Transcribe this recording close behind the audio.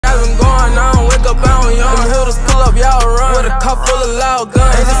was young. Them hitters pull up, y'all run. With a cup full of loud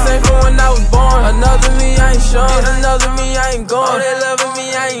guns. Ain't the same from when I was born. Another me, I ain't showing. Another me, I ain't going. They loving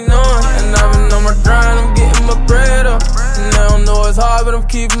me, I ain't knowing. And I've been on my grind, I'm getting my bread up. And they don't know it's hard, but I'm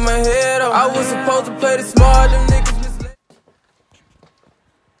keeping my head up. I was supposed to play the smart, them niggas just let.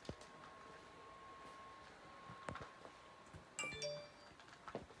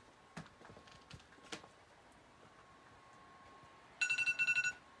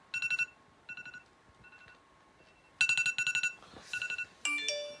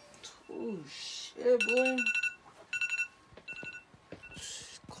 Oh shit, boy.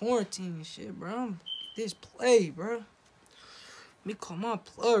 Quarantine and shit, bro. I'm this play, bro. Let me call my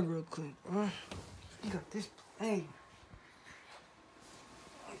plug real quick, bro. You got this play.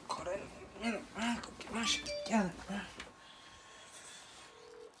 I'll call that in a minute, bro. Go get my shit together, bro.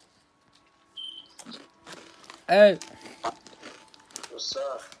 Hey. What's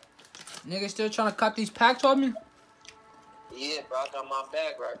up? Nigga still trying to cut these packs on me? Yeah, bro, I got my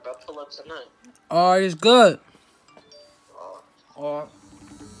bag right, bro. Pull up tonight. Alright, it's good. Alright.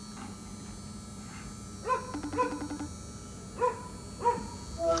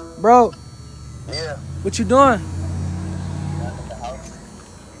 Bro. Yeah. What you doing?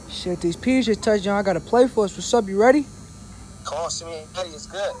 Shit, these peas just touched you. I gotta play for us. What's up? You ready? Come on, see me. Hey, it's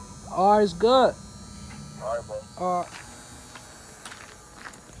good. Alright, it's good. Alright, bro. Alright.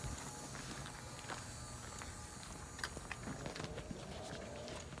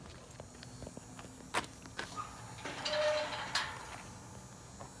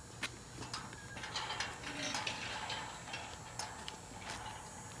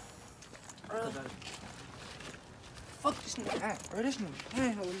 Fuck this nigga at, bro. This nigga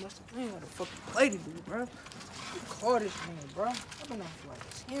playing how he must have playing what the fuck he played to do, bro. You call this nigga, bro. I've been on for like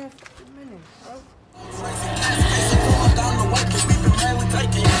 10, 15 minutes, bro.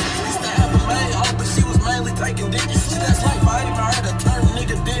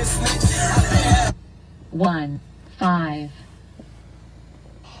 One, 5.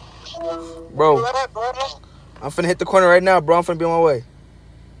 Bro, I'm finna hit the corner right now, bro. I'm finna be on my way.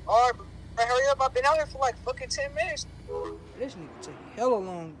 Alright, bro. Hurry up. I've been out here for like fucking 10 minutes. This nigga take hella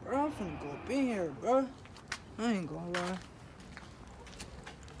long, bro. I'm finna go up in here, bro. I ain't gonna lie.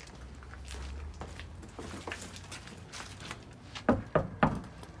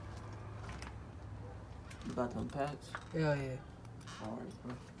 You got them packs? Hell yeah. Alright,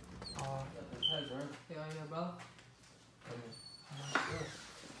 bro. Hell yeah, bro.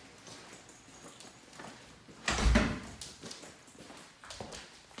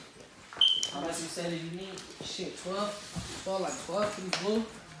 How much you say that you need? Shit, 12. 12, like 12 for these blue.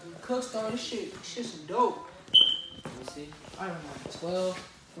 Cook star, this shit's some dope. Let me see. I don't know, 12,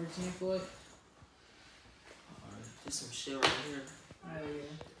 14 for it. Alright, just some shit right here. Hell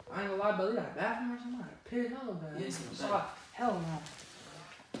yeah. I ain't gonna lie, but we got a bathroom or something. I got a piss hella bad. Yeah, it's in the So, back. hell no.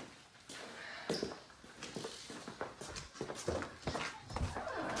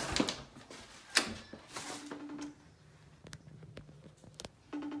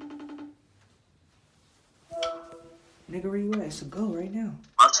 Nigga, where you at? It's a go right now.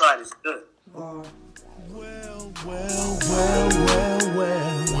 Outside is good. Well. We'll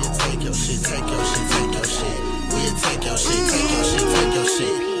take your shit, take your shit, take your shit. We'll take your shit, take your shit, take your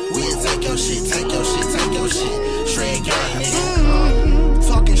shit. We'll take your shit, take your shit, take your shit. Shred gang, nigga.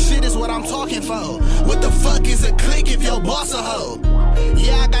 Talking shit is what I'm talking for. What the fuck is a click if your boss a hoe?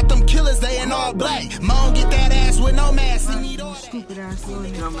 Yeah, I got them killers, they in all black. Mom get that ass with no mask. Stupid ass little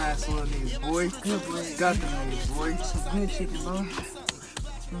nigga. Dumb ass little niggas, boy. Good boy. Got them niggas, boy. Some good chicken, bro.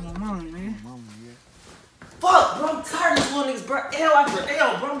 My mama, man. Fuck, bro, I'm tired of these little niggas, bro. L after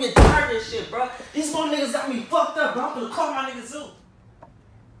L, bro. I'm getting tired of this shit, bro. These little niggas got me fucked up, bro. I'm gonna call my niggas too.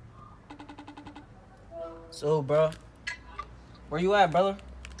 So, bro, where you at, brother?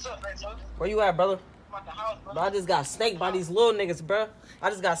 What's up, man, son? Where you at, brother? I'm at the house, bro. Bro, I just got snaked by these little niggas, bro. I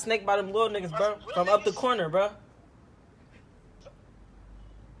just got snaked by them little niggas, bro. From up the corner, bro.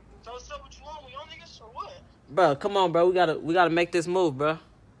 So what's up, what you want? We on niggas or what? Bro, come on, bro. We gotta make this move, bro.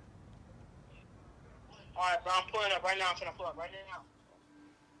 Alright, bro, I'm pulling up right now. I'm finna pull up right now.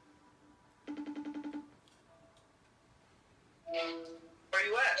 Where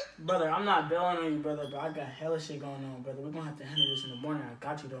you at? Brother, I'm not bailing on you, brother, but I got hella shit going on, brother. We're gonna have to handle this in the morning. I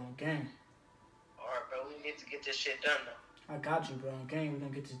got you, though, on game. Alright, bro, we need to get this shit done, though. I got you, bro, on game. We're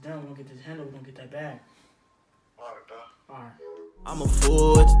gonna get this done. We're gonna get this handled. We're gonna get that bag. Alright, bro. Alright. I'm a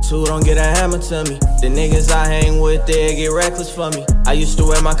fool with the two, don't get a hammer to me. The niggas I hang with, they get reckless for me. I used to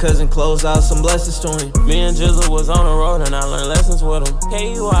wear my cousin clothes out, some blessings to him. Me and Jizzle was on the road and I learned lessons with him.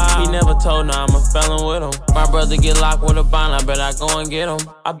 He never told, now I'm a felon with him. My brother get locked with a bond, I bet I go and get him.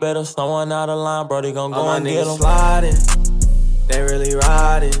 I bet if someone out of line, bro, they gon' go and get him. Sliding, they really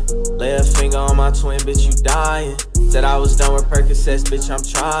riding. Lay a finger on my twin, bitch, you dying. Said I was done with Percocets, bitch, I'm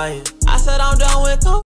trying. I said I'm done with